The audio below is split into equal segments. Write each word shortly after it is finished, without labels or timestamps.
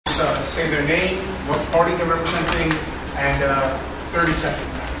say their name, what party they're representing, and 30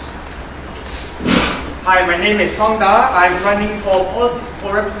 seconds max. Hi, my name is Fang Da. I'm running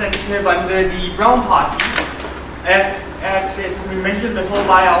for representative under the Brown Party. As is mentioned before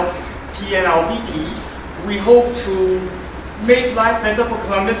by our P and our VP, we hope to make life better for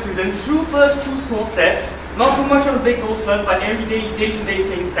Columbia students through first two small steps, not so much on the big goals first, but everyday, day-to-day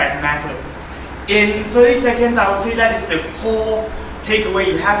things that matter. In 30 seconds, I would say that is the core takeaway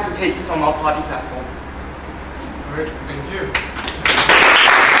you have to take from our party platform. All right, thank you.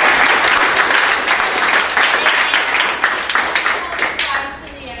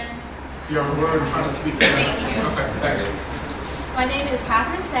 Yeah, we're trying to speak. Thank you. Okay, thanks. My name is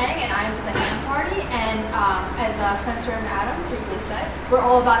Catherine Sang, and I'm from the HAM Party. And as Spencer and Adam previously said, we're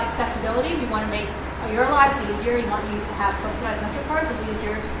all about accessibility. We want to make your lives easier. We want you to have subsidized metro cards. It's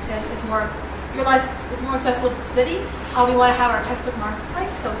easier. It's more your life. It's more accessible to the city. We want to have our textbook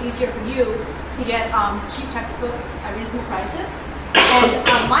marketplace, so it's easier for you to get cheap textbooks at reasonable prices.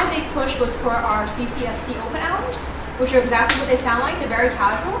 And my big push was for our CCSC open hours, which are exactly what they sound like. They're very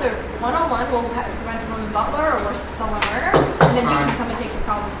casual. They're one-on-one. We'll rent a room in Butler or someone learner, and then you can come and take your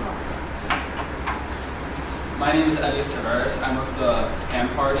problems to us. My name is Elias Tavares. I'm with the HAM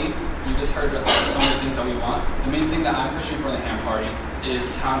Party. You just heard some of the things that we want. The main thing that I'm pushing for the HAM Party is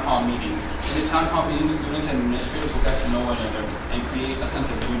town hall meetings. In the town hall meetings, students and administrators will get to know one another and create a sense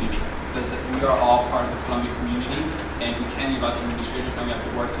of unity, because we are all part of the Columbia community, and we can't leave out the administrators, and we have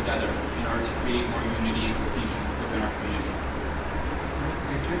to work together in order to create more unity and cohesion within our community.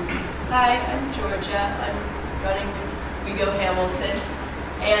 Hi, I'm Georgia. I'm running with We Go Hamilton,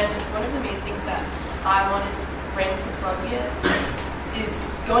 and one of the main things that I want to bring to Columbia is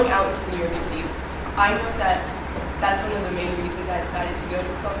going out to New York City. I know that that's one of the main reasons I decided to go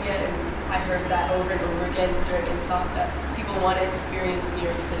to Columbia, and I heard that over and over again during INSOP that people want to experience New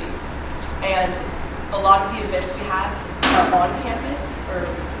York City. And a lot of the events we have are on campus or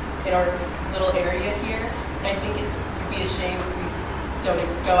in our little area here, and I think it would be a shame if we don't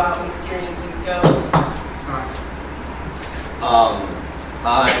go out and experience and go.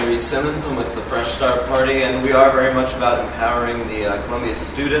 I'm Reed Simmons. I'm with the Fresh Start Party, and we are very much about empowering the Columbia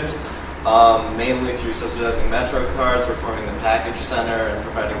student, mainly through subsidizing Metro cards, reforming the package center, and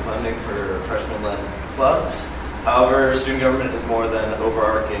providing funding for freshman-led clubs. However, student government is more than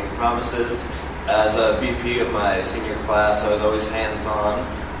overarching promises. As a VP of my senior class, I was always hands-on,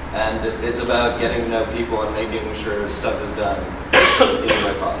 and it's about getting to know people and making sure stuff is done in any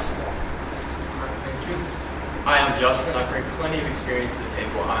way possible. Thank you. Hi, I'm Justin. I bring plenty of experience to the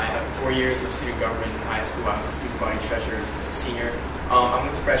table. I have 4 years of student government in high school. I was a student body treasurer as a senior. I'm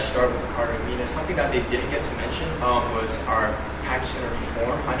with Fresh Start with Carter and Mina. Something that they didn't get to mention was our package center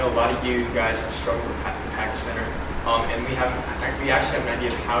reform. I know a lot of you guys have struggled with the package center, and we actually have an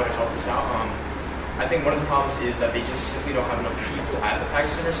idea of how to help us out. I think one of the problems is that they just simply don't have enough people at the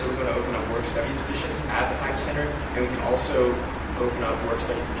package center, so we're going to open up work-study positions at the package center, and we can also open up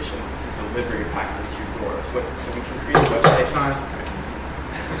work-study positions to deliver your packages to your door. So we can create a website.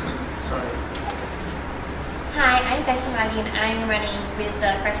 Sorry. Hi, I'm Becky Maggie, and I'm running with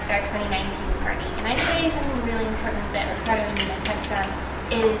the Fresh Start 2019 party. And I'd say something really important that Ricardo and Nina touched on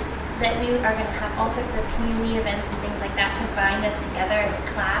is that we are going to have all sorts of community events and things like that to bind us together as a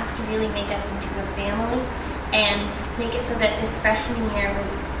class, to really make us into a family, and make it so that this freshman year with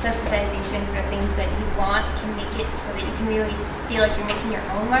subsidization for things that you want can make it so that you can really feel like you're making your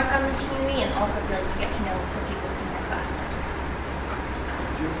own mark on the community, and also feel like you get to know the people in your class better.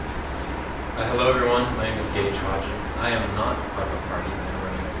 Hello everyone, my name is Gage Hodgin. I am not part of a party, I'm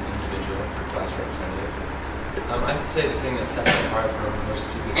running as an individual for class representative. I'd say the thing that sets me apart from most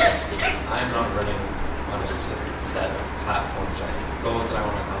people that speak is I'm not running on a specific set of platforms, goals that I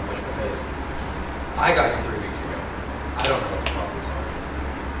want to accomplish, because I got here 3 weeks ago. I don't know what the problems are.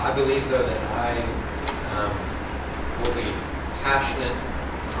 I believe though that I will be passionate,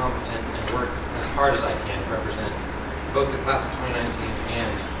 competent, and work as hard as I can to represent both the class of 2019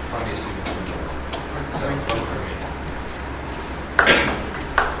 and Columbia students in general. So vote for me.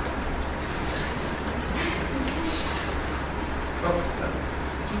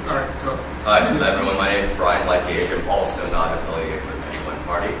 Hi everyone, my name is Brian Lightgage. I'm also not affiliated with any one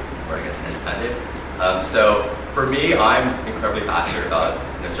party, running as an independent. So for me, I'm incredibly passionate about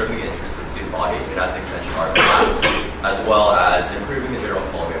serving the interests of the student body. It has an extension of our class, as well as improving the general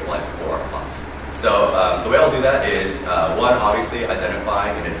quality of life for our class. So the way I'll do that is, one, obviously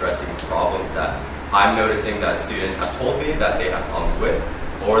identifying and addressing problems that I'm noticing that students have told me that they have problems with,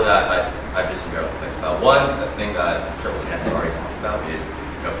 or that I've just been with. One thing that several candidates have already talked about is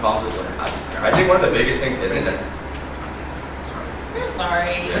problems with learner package center. I think one of the biggest things isn't necessarily We're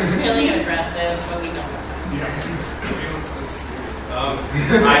sorry. It's really aggressive, but we don't have time. Everyone's so serious.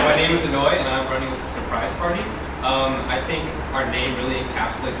 Hi, my name is Anoy, and I'm running with the surprise party. I think our name really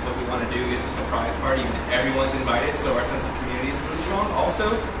encapsulates what we want to do. It's a surprise party, and everyone's invited, so our sense of community is really strong.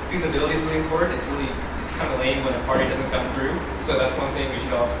 Also, feasibility is really important. It's kind of lame when a party doesn't come through, so that's one thing we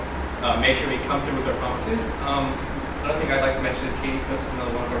should all make sure we come through with our promises. Another thing I'd like to mention is Katie Cook is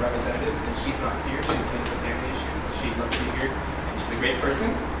another one of our representatives, and she's not here. She's dealing with a family issue, but she'd love to be here, and she's a great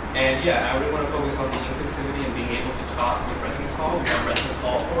person. And yeah, I really want to focus on the inclusivity and being able to talk with Residence Hall. We have Residence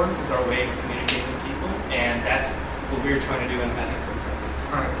Hall forums as our way of communicating with people, and that's what we're trying to do in Magic Services.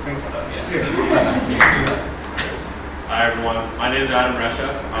 All right, thank you. Hi everyone, my name is Adam Resha.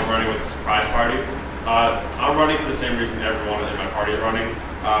 I'm running with the surprise party. I'm running for the same reason everyone in my party is running.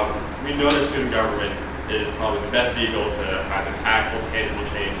 We know that student government is probably the best vehicle to have impactful, tangible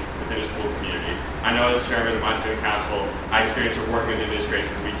change within a school community. I know as chairman of my student council, I experienced working with the administration,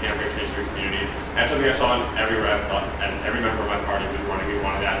 we can't bring change to the community. And something I saw in every rep and every member of my party who was running, we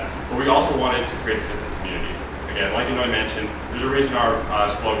wanted that. But we also wanted to create a sense of community. Again, like Anoy mentioned, there's a reason our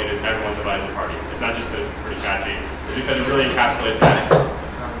slogan is everyone divided the party. It's not just because it's pretty catchy, it's because it really encapsulates that.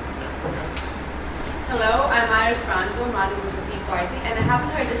 Hello, I'm Iris Franco, I'm running with the Tea Party, and I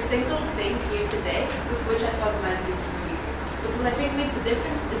haven't heard a single thing here today with which I thought might be disagree. But what I think makes a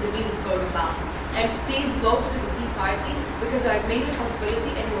difference is the means of going about it. And please vote for the Tea Party because our main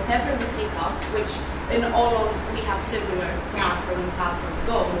responsibility and whatever we take up, which in all honesty we have similar platform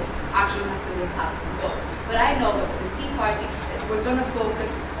goals, actually we have similar platform goals. But I know that with the Tea Party, that we're going to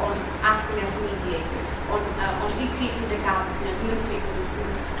focus on acting as mediators, on decreasing the gap between administrators and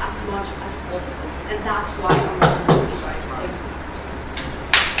students as much as possible. And that's why I'm running the Tea Party.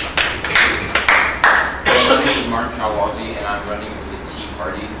 Thank you. My name is Mark Chawazi, and I'm running with the Tea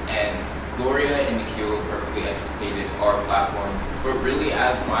Party. And Gloria and Nikhil perfectly explicated our platform. But really,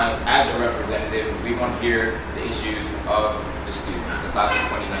 as a representative, we want to hear the issues of the students, the class of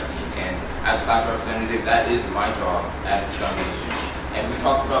 2019. And as a class representative, that is my job at the foundation. And we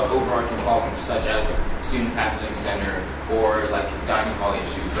talked about overarching problems such as student packaging center or like dining hall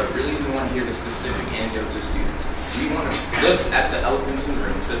issues. But really, we want to hear the specific anecdotes of students. We want to look at the elephants in the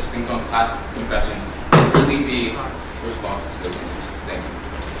room, such as things on class confessions, and really be responsive to those issues. Thank you.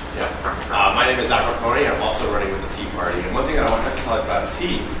 Yeah. My name is Zach Marconi. I'm also running with the Tea Party. And one thing I want to emphasize about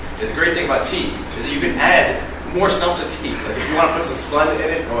tea is the great thing about tea is that you can add more stuff to tea. Like if you want to put some Splenda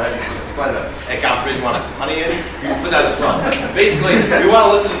in it, go ahead and put some Splenda. And God forbid you want to put some honey in, you can put that as well. Basically, we want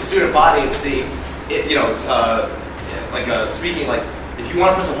to listen to the student body and see, speaking like, if you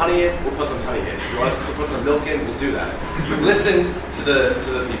want to put some honey in, we'll put some honey in. If you want us to put some milk in, we'll do that. You listen to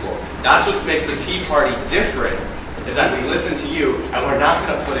the people. That's what makes the Tea Party different, is that we listen to you, and we're not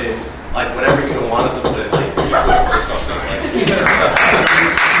going to put in like whatever you don't want us to put in, like or something.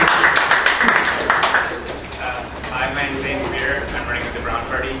 Hi, my name is Zane Kabir. I'm running with the Brown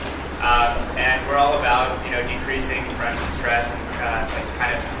Party, and we're all about decreasing freshman stress and kind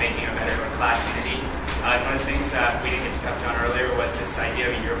of making a better class community. One of the things that we didn't get to touch on earlier was this idea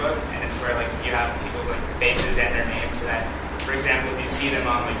of a yearbook, and it's where you have people's faces and their names, so that, for example, if you see them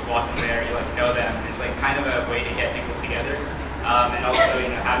on walking there, you know them. It's kind of a way to get people together, and also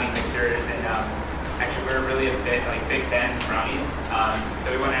having mixers and actually we're really a bit big fans of brownies,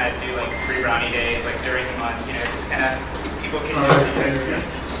 so we want to do free brownie days during the months. Just kind of people can.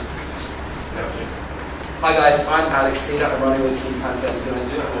 Hi guys, I'm Alex Cena. I'm running with Team Pantone as soon as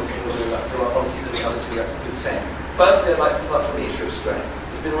you so obviously the other two reps do the same. Firstly, I'd like to touch on the issue of stress.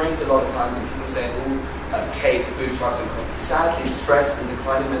 It's been raised a lot of times, and people say, cake, food trucks, and coffee. Sadly, stress and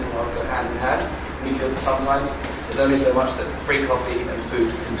declining mental health go hand in hand. And we feel that sometimes there's only so much that free coffee and food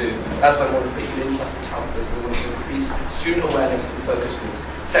can do. That's why I want to put you in touch with counsellors. We want to increase student awareness and focus groups.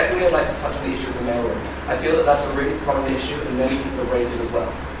 Secondly, I'd like to touch on the issue of the mailroom. I feel that that's a really common issue, and many people have raised it as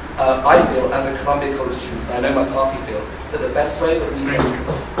well. I feel, as a Columbia College student, and I know my party feel, that the best way that we can...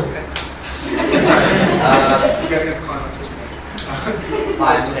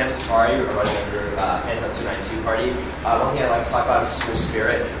 Hi, I'm Sam Safari. We're running under Pantone 292 Party. One thing I'd like to talk about is school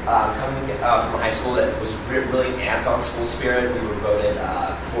spirit. Coming from a high school that was really amped on school spirit, we were voted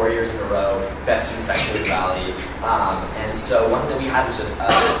 4 years in a row best student section in the Valley. And so one thing that we had was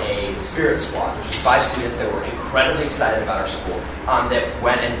a spirit squad, which was 5 students that were incredibly excited about our school, that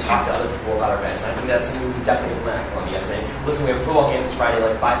went and talked to other people about our events. And I think that's something we definitely implement at Columbia, saying, listen, we have a football game this Friday,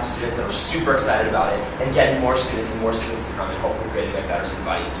 5 students that were super excited about it, and getting more students to come, and hopefully creating a better student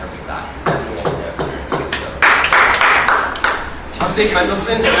body in terms of that. That's the end of the experience. So. I'm Dick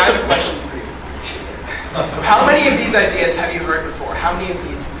Mendelson, and I have a question for you. How many of these ideas have you heard before? How many of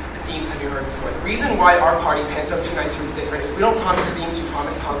these themes have you heard before. The reason why our party, Pantone 292, is different is we don't promise themes, we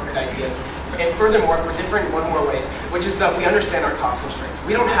promise concrete ideas. And furthermore, we're different in one more way, which is that we understand our cost constraints.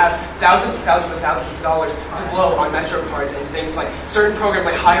 We don't have thousands and thousands of dollars to blow on Metro cards and things like certain programs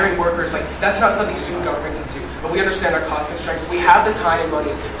like hiring workers. Like that's not something student government can do. But we understand our cost constraints. We have the time and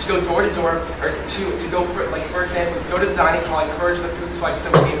money to go door to door, or to go for, like for example, to go to the dining hall, encourage the food swipes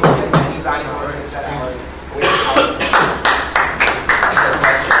that we'll be able to get any dining hall during a set hour. We have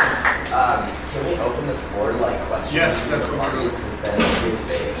can we open the floor to like questions? Yes, that's what we're doing.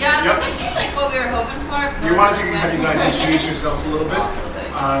 Yeah, that's actually like what we were hoping for. We wanted to have you guys introduce yourselves a little bit.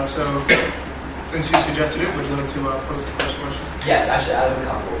 So, since you suggested it, would you like to pose the first question? Yes, actually, I have a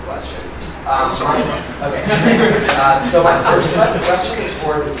couple of questions. Okay. So my first question is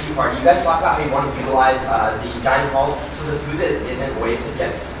for the Tea Party. You guys talk about how you want to utilize the dining halls so the food that isn't wasted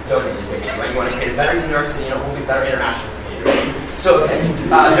gets donated, basically. Right? You want to create a better New York City and hopefully better international community. So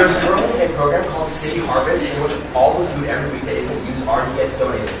there's currently a program called City Harvest in which all the food every week that isn't used already gets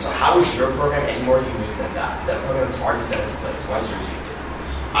donated. So how is your program any more unique than that? That program is already set into place. Why is yours unique?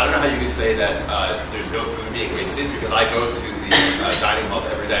 I don't know how you could say that there's no food being wasted because I go to the dining halls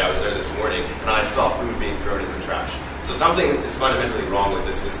every day. I was there this morning and I saw food being thrown in the trash. So something is fundamentally wrong with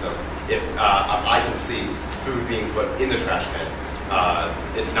this system. If I can see food being put in the trash can,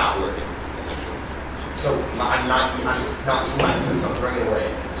 it's not working, essentially. So I'm not eating my food, so I'm throwing it away.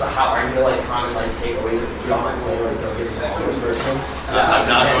 So how are you going to take away the food on my plate or go give it to the homeless person? I'm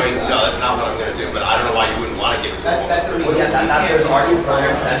not going. No, that's not what I'm going to do. But I don't know why you wouldn't want to give it to a homeless person. Well, yeah, there's already a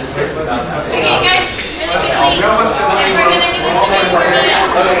program set in place about that. Okay, guys, really quickly, if we're going to do this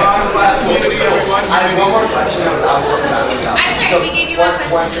I have one more question. I'm sorry, we gave you one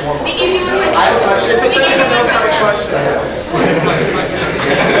question. We gave you one question. I have a question. We gave you one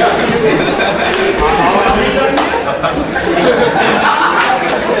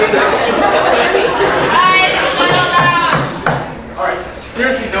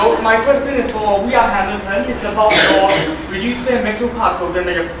Seriously though, my question is for We Are Hamilton. It's about your reduced metro card program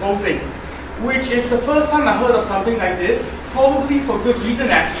that you're proposing, which is the first time I heard of something like this, probably for good reason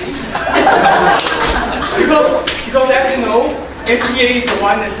actually. because as you know, MTA is the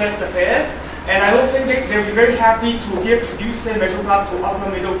one that sets the fares, and I don't think they'll be very happy to give reduced metro cards to upper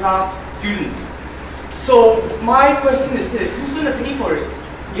middle class students. So my question is this: who's going to pay for it?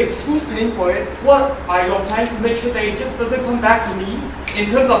 Yes, who's paying for it? What are your plans to make sure that it just doesn't come back to me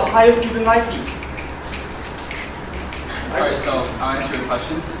in terms of a higher student life fee? Alright, so I'll answer your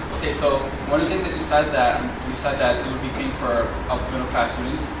question. Okay, so one of the things that you said that it would be paying for upper middle class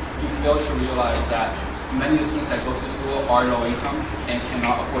students. You fail to realize that many of the students that go to school are low income and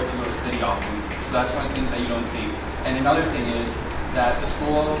cannot afford to go to the city often. So that's one of the things that you don't see. And another thing is that the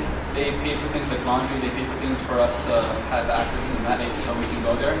school, they pay for things like laundry, they pay for things for us to have access to the net so we can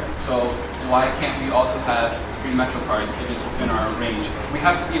go there. So why can't we also have free Metro cards if it's within our range? We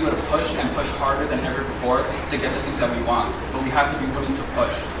have to be able to push and push harder than ever before to get the things that we want. But we have to be willing to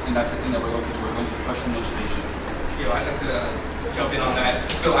push, and that's the thing that we're going to do. We're going to push the legislation. I'd like to jump in on that.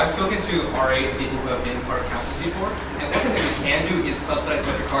 So I've spoken to RAs, people who have been part of councils before, and one thing that we can do is subsidize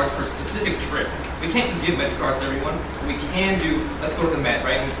Metro cards for specific trips. We can't just give Metro cards to everyone. We can do, let's go to the Met,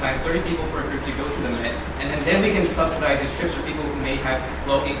 right? And we sign 30 people for a group to go to the Met, and then we can subsidize these trips for people who may have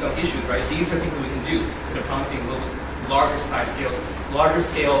low income issues, right? These are things that we can do instead of promising a little bit larger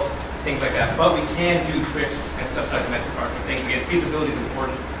scale things like that. But we can do trips and subsidize Metro cards and things. Again, feasibility is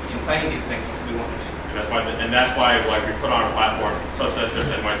important in planning these things, so we want to do. And that's why like we put on a platform subsidized trips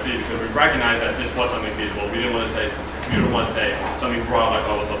NYC, because we recognize that this was something feasible. We didn't want to say something broad like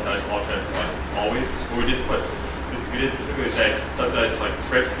we'll subsidize all trips like always. But we did specifically say subsidize like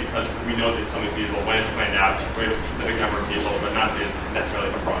trips because we know that it's something feasible when it's planned out. We have a specific number of people, but not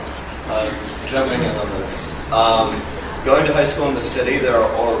necessarily for projects. Jumping in on this. Going to high school in the city, there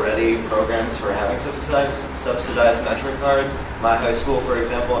are already programs for having subsidized Metro cards. My high school, for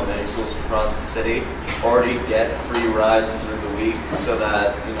example, and many schools across the city already get free rides through the week, so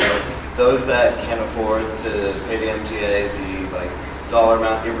that those that can't afford to pay the MTA the dollar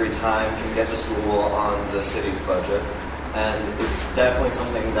amount every time can get to school on the city's budget. And it's definitely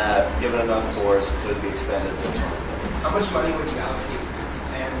something that, given enough force, could be expanded. How much money would you allocate to this,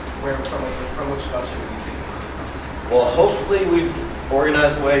 and from which budget would you take? Well, hopefully we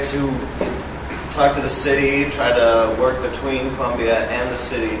organize a way to talk to the city, try to work between Columbia and the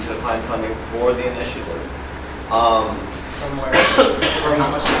city to find funding for the initiative. From where? Or how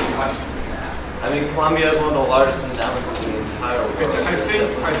much money do you have? I mean, Columbia is one of the largest endowments in the entire world.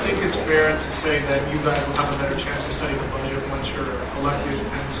 I think it's fair to say that you guys will have a better chance to study the budget once you're elected,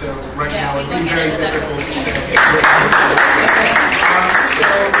 and so right now it would be very difficult to say. So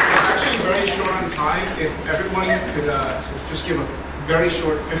actually, very short on time. If everyone could just give a very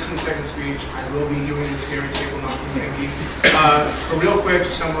short 15-second speech, I will be doing the scary table knocking thingy. But real quick,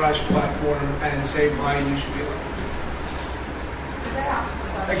 to summarize your platform and say why you should be elected.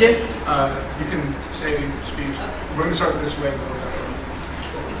 Again? You can say your speech. We're going to start this way.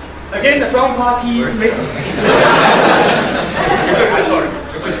 Again, the Brown Party is making...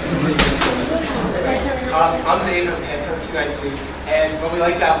 I'm Dave of Pantone 292, and when we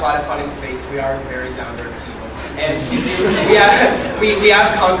like to have a lot of fun in debates, we are very down-to-earth people. And we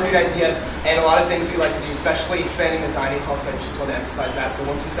have concrete ideas and a lot of things we like to do, especially expanding the dining hall, so I just want to emphasize that. So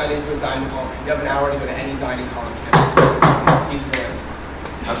once you sign into a dining hall, you have an hour to go to any dining hall on campus. Peace and hands.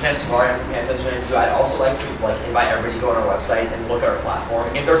 I'm Sam Savari, I'm from Pantone 292. I'd also like to invite everybody to go on our website and look at our platform.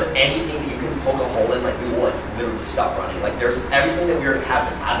 If there's anything that you can poke a hole in, we will literally stop running. There's everything that we have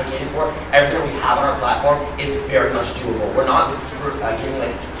advocated for, everything that we have on our platform is very much doable. We're not giving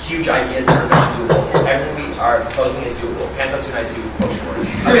huge ideas that are not doable. Everything we are proposing is doable. Pantone 292, vote for it.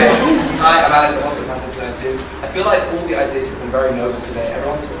 Okay. Hi, I'm Alex. I'm also Pantone 292. I feel like all the ideas have been very noble today.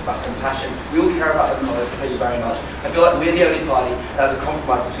 Everyone talks about compassion. We all care about the college. Thank you very much. I feel like we're the only party that has a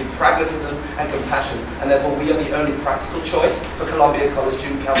compromise between pragmatism and compassion, and therefore we are the only practical choice for Columbia College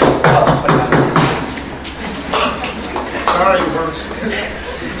Student Council class of 2019. Sorry, it works.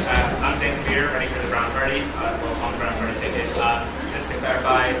 I'm Sam Kabir, running for the Brown Party. On the Brown Party ticket. Just to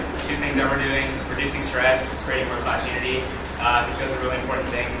clarify, two things that we're doing: reducing stress, creating more class unity. Those are really important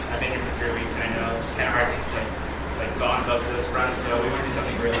things. I've been here for 3 weeks, and I know it's kind of hard to go on both of those fronts. So we want to do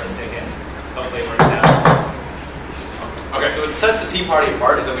something realistic, and hopefully it works out. Okay, so what sets the Tea Party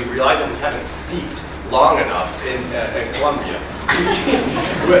apart is that we realize that we haven't steeped long enough in Columbia.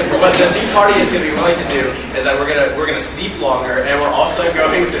 What the Tea Party is going to be willing to do is that we're going to steep longer, and we're also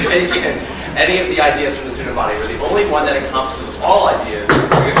going to take in any of the ideas from the student body. We're the only one that encompasses all ideas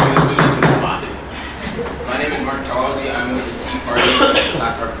because we lose the student body. My name is Mark Charlesy. I'm with the Tea Party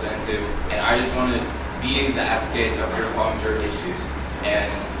class representative, and I just want to be the advocate of your volunteer issues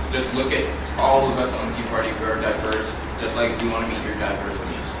and just look at all of us on the Tea Party. We are diverse, just like we want to meet your diverse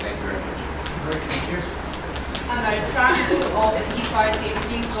issues. Thank you very much. Great, thank you. I'm very strong of the Tea Party.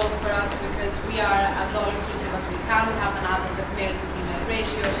 Please vote for us because we are as all inclusive as we can. We have an average of male to female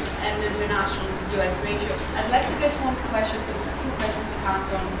ratio and the international US ratio. I'd like to raise one question, because a few questions to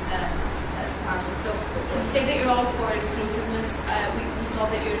Pantone. So you say that you're all for inclusiveness. We saw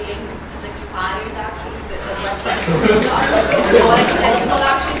that your link has expired actually. The website is still not accessible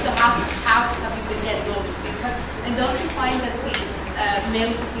actually. So how have you been getting all this feedback? And don't you find that the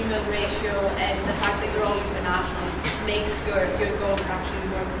male to female ratio and the fact that you're all internationals makes your goals actually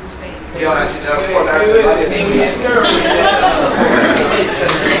more constrained? Yeah, actually, there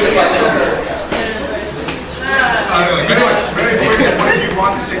Very important. One of you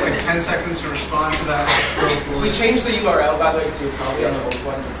wants to take 10 seconds to respond to that. We changed the URL, by the way, so you're probably on the old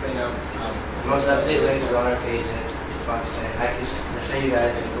one, just so you know. Most up-to-date links are on our page, and it's fun today. I can show you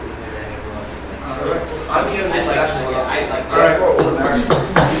guys and we'll be there as well. I'm here with for all Americans.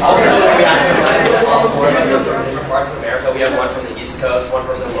 Also, we have different parts of America. We have one from the East Coast, one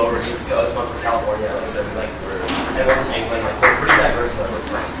from the lower East Coast, one from California, and one from England. We're pretty diverse in our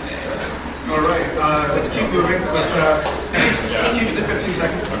All right, let's keep moving. Let's keep it to 15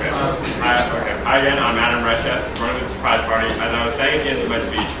 seconds. Okay. Hi again, I'm Adam Resheff, running with the Surprise Party. As I was saying at the end of my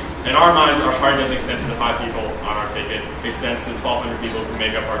speech, in our minds, our party doesn't extend to the 5 people on our ticket. It extends to the 1,200 people who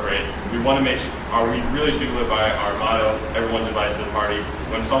make up our grade. We want to make sure, we really do live by our motto, everyone divides the party.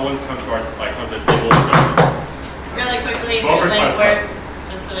 When someone comes to our comes to the table, really quickly, vote for the link Surprise works,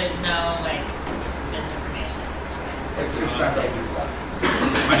 just so there's no misinformation. It's back up.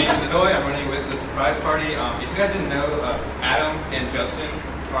 My name is Adoy. I'm running with the Surprise Party. If you guys didn't know, Adam and Justin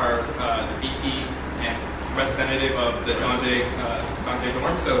are the VP and representative of the John Jay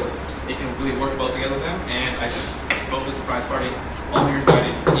Dorm, so they can really work well together with them. And I just vote for the Surprise Party. All you're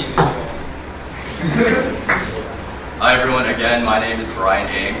invited, even if you Hi everyone, again, my name is Brian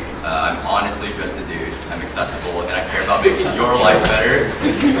Ing. I'm honestly just a dude. I'm accessible and I care about making your life better.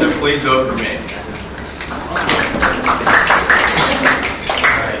 So please vote for me.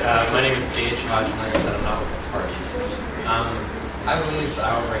 My name is Gage Hodge, and like I said, I'm not with the party. I believe that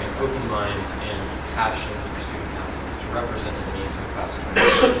I will bring an open mind and passion for student councils to represent the needs of the class of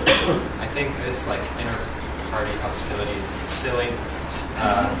 2020. I think this inter-party hostility is silly.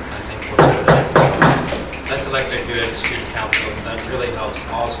 I think we're good at it. So let's elect a good student council that really helps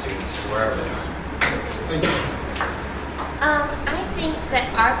all students wherever they are. Thank you. I think that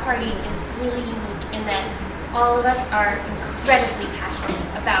our party is really unique in that all of us are incredibly passionate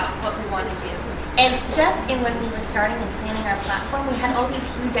about what we want to do. And just in when we were starting and planning our platform, we had all these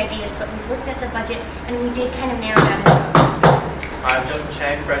huge ideas, but we looked at the budget and we did kind of narrow down into I'm Justin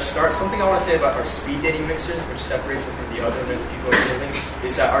Chang, Fresh Start. Something I want to say about our speed dating mixers, which separates them from the other events people are doing,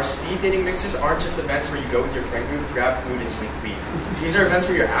 is that our speed dating mixers aren't just events where you go with your friend group, grab food, and leave. These are events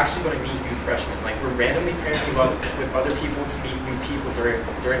where you're actually going to meet new freshmen. Like, we're randomly pairing you up with other people to meet new people during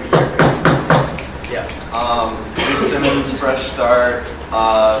the year. Yeah. Reed Simmons, Fresh Start.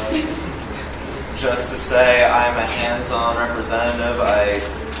 Just to say, I'm a hands-on representative. I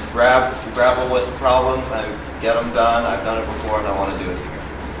grapple with the problems. I get them done. I've done it before, and I want to do it again.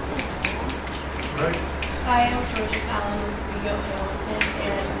 Right. Hi, I'm Georgia Allen with Rigo Hamilton,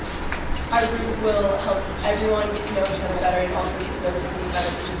 and our group will help everyone get to know each other better and also get to know the city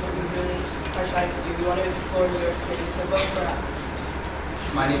better, which is what we really are trying to do. We want to explore New York City, so vote for us.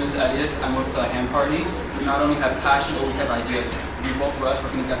 My name is Elias. I'm with the Ham Party. We not only have passion, but we have ideas. We vote for us.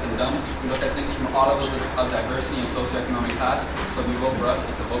 We're going to get them done. We look at things from all levels of diversity and socioeconomic class. So we vote for us.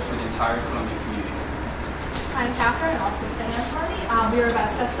 It's a vote for the entire Colombian community. I'm Catherine, also with the Ham Party. We are about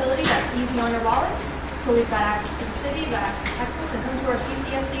accessibility that's easy on your wallets. So we've got access to the city, we've got access to textbooks, and come to our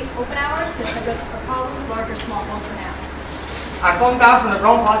CCSC open hours to address our problems, large or small, open now. I found out from the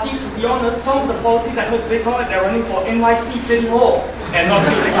Brown Party, to be honest, some of the policies that look based on it, they're running for NYC City Hall and not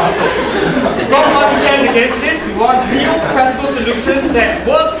City Council. The Brown Party stands against this. We want real practical solutions that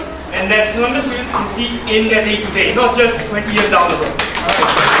work and that Columbus students can see in their day-to-day, not just 20 years down the road.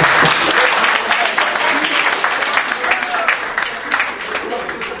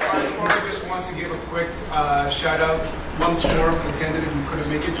 Shout out once more for the candidate who couldn't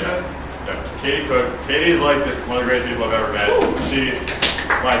make it today. Yeah. Katie Cook. Katie's like one of the greatest people I've ever met. She,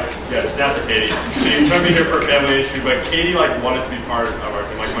 snap for Katie. She couldn't be here for a family issue, but Katie wanted to be part of our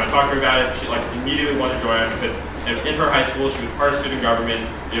team. Like when I talked to her about it, she immediately wanted to join because in her high school she was part of student government.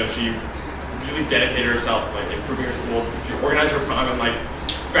 She really dedicated herself to improving her school. She organized her time and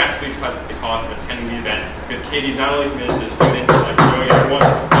drastically cut the cost of attending the event because Katie's not only committed to the students, knowing everyone,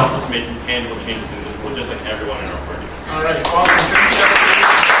 but also to making tangible changes in the school, just like everyone in our party. All right, awesome. Thank you, Jessica.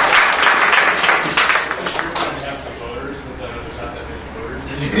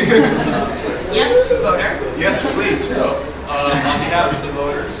 Yes, voter. Yes, please. So, on behalf of the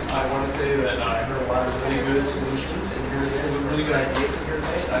voters, I want to say that I heard a lot of really good solutions and here today, some really good ideas here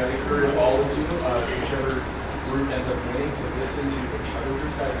today. I encourage all of you, whichever group ends up winning, to listen to what the other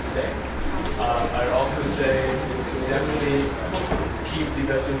group has to say. I'd also say definitely keep the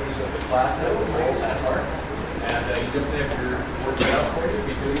best interest of the class at heart. And you just have your work cut out for you.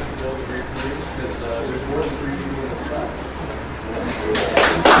 Be good to build a great community because there's more than 3 people in this class.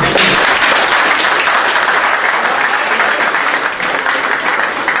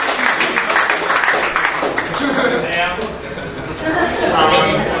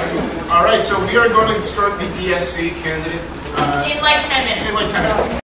 All right, so we are going to start the DSC candidate. In 10 minutes. In 10 minutes.